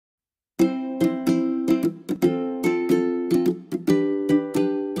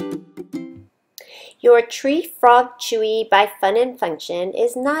Your Tree Frog Chewy by Fun and Function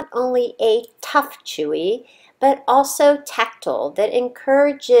is not only a tough chewy, but also tactile that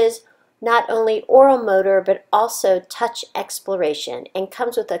encourages not only oral motor but also touch exploration and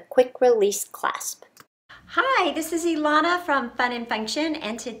comes with a quick release clasp. Hi, this is Ilana from Fun and Function,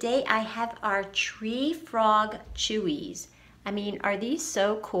 and today I have our Tree Frog Chewies. I mean, are these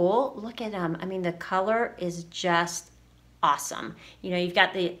so cool? Look at them. I mean, the color is just awesome. You know, you've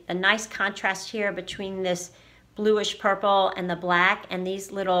got a nice contrast here between this bluish purple and the black, and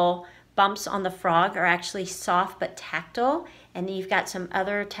these little bumps on the frog are actually soft but tactile, and then you've got some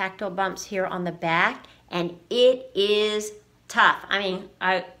other tactile bumps here on the back, and it is tough. I mean,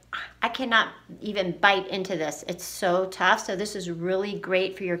 I cannot even bite into this. It's so tough. So this is really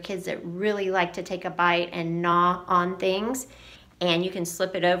great for your kids that really like to take a bite and gnaw on things. And you can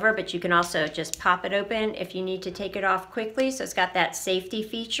slip it over, but you can also just pop it open if you need to take it off quickly. So it's got that safety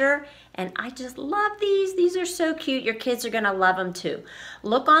feature. And I just love these. These are so cute. Your kids are gonna love them too.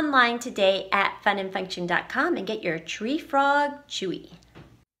 Look online today at funandfunction.com and get your Tree Frog Chewy.